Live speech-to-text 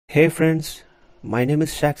Hey friends, my name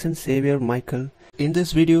is Jackson Xavier Michael. In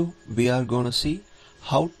this video, we are gonna see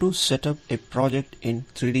how to set up a project in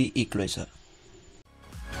 3dEqualizer.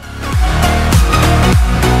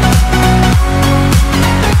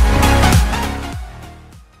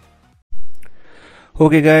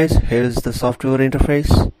 Okay guys, here is the software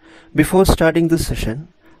interface. Before starting this session,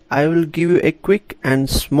 I will give you a quick and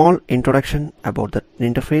small introduction about the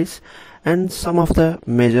interface and some of the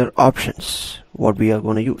major options what we are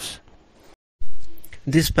gonna use.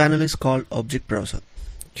 This panel is called Object Browser.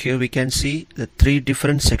 Here we can see the three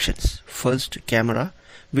different sections. First, camera,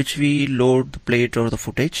 which we load the plate or the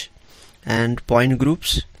footage, and point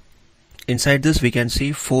groups. Inside this we can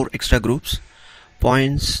see four extra groups: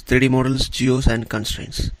 points, 3D models, geos, and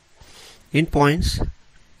constraints. In points,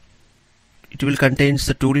 it will contain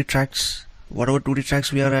the 2D tracks. Whatever 2D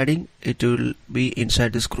tracks we are adding, it will be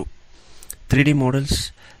inside this group. 3D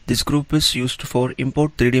models, this group is used for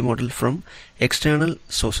import 3D model from external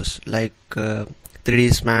sources like 3D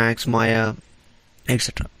Smics, Maya,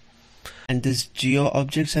 etc. And this geo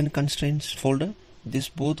objects and constraints folder, this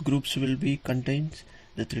both groups will be contains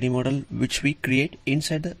the 3D model which we create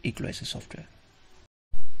inside the equalizer software.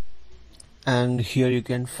 And here you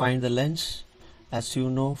can find the lens. As you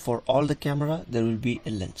know, for all the camera there will be a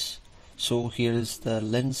lens. So here is the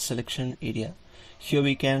lens selection area. Here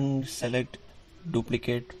we can select,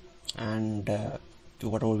 duplicate, and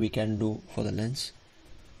whatever we can do for the lens.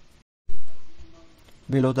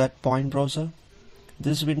 Below that, point browser.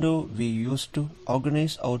 This window we use to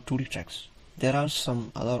organize our 2D tracks. There are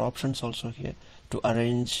some other options also here to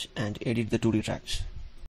arrange and edit the 2D tracks.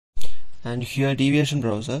 And here, deviation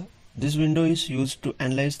browser. This window is used to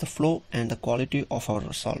analyze the flow and the quality of our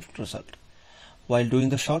result. While doing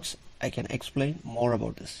the shots, I can explain more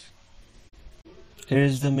about this. Here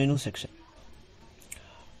is the menu section.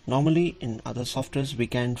 Normally in other softwares we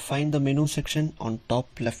can find the menu section on top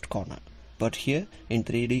left corner, but here in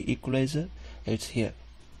 3dEqualizer it's here.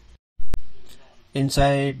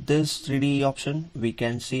 Inside this 3D option we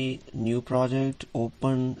can see new project,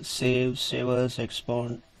 open, save, savers,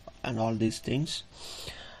 export, and all these things,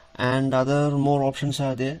 and other more options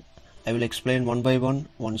are there. I will explain one by one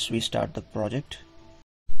once we start the project.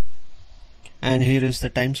 And here is the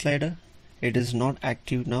time slider. It is not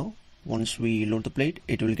active now. Once we load the plate,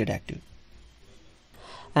 it will get active.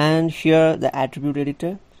 And here the attribute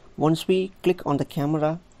editor. Once we click on the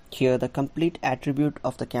camera, here the complete attribute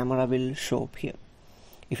of the camera will show up here.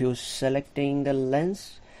 If you're selecting the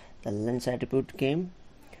lens attribute came,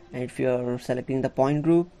 and if you're selecting the point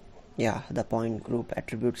group, the point group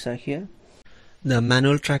attributes are here. The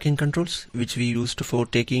manual tracking controls, which we used for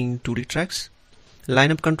taking 2D tracks.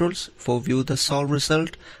 Lineup controls for view the solve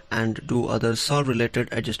result and do other solve related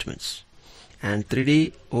adjustments, and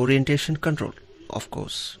 3D orientation control, of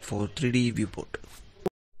course, for 3D viewport.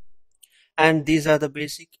 And these are the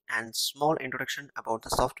basic and small introduction about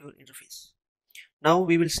the software interface. Now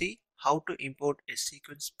we will see how to import a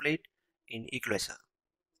sequence plate in Equalizer.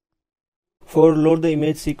 For load the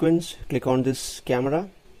image sequence, click on this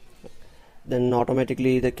camera, then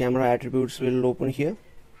automatically the camera attributes will open here.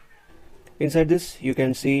 Inside this you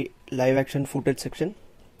can see live action footage section.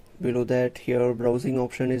 Below that, here browsing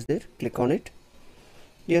option is there. Click on it.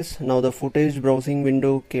 Yes, now the footage browsing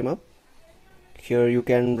window came up. Here you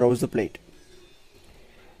can browse the plate.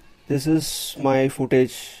 This is my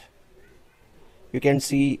footage. You can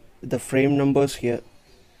see the frame numbers here.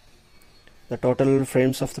 The total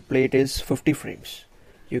frames of the plate is 50 frames.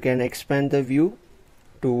 You can expand the view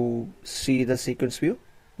to see the sequence view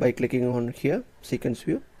by clicking on here, sequence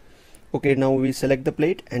view. Okay, now we select the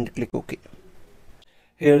plate and click OK.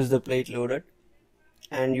 Here's the plate loaded,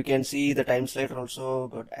 and you can see the time slider also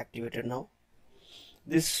got activated now.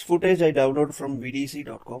 This footage I downloaded from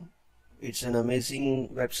vdc.com. It's an amazing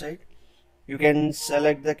website. You can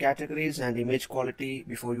select the categories and image quality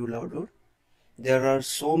before you download. There are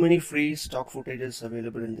so many free stock footages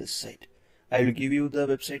available in this site. I will give you the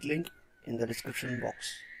website link in the description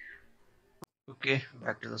box. Okay,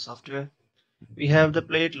 back to the software. We have the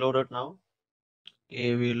plate loaded now.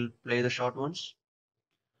 Okay, we'll play the shot once.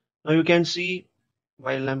 Now you can see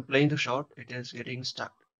while I'm playing the shot, it is getting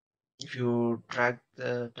stuck. If you drag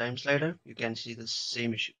the time slider, you can see the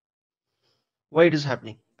same issue. Why it is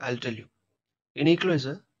happening? I'll tell you. In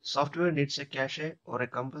Equalizer, software needs a cache or a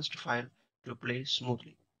compressed file to play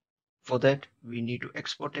smoothly. For that, we need to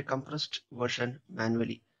export a compressed version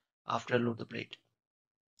manually after load the plate.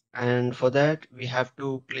 And for that, we have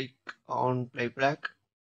to click on playback,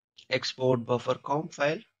 export buffer comp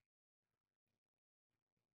file.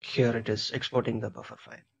 Here it is exporting the buffer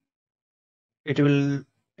file. It will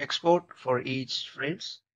export for each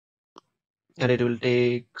frames. and it will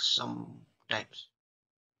take some times.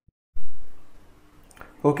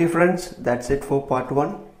 Okay friends, that's it for part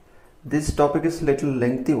 1. This topic is little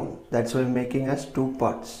lengthy one, that's why I'm making as 2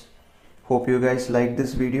 parts. Hope you guys like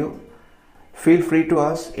this video. Feel free to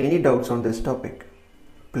ask any doubts on this topic.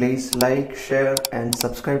 Please like, share and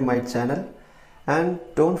subscribe my channel, and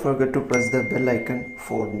don't forget to press the bell icon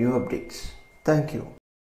for new updates. Thank you.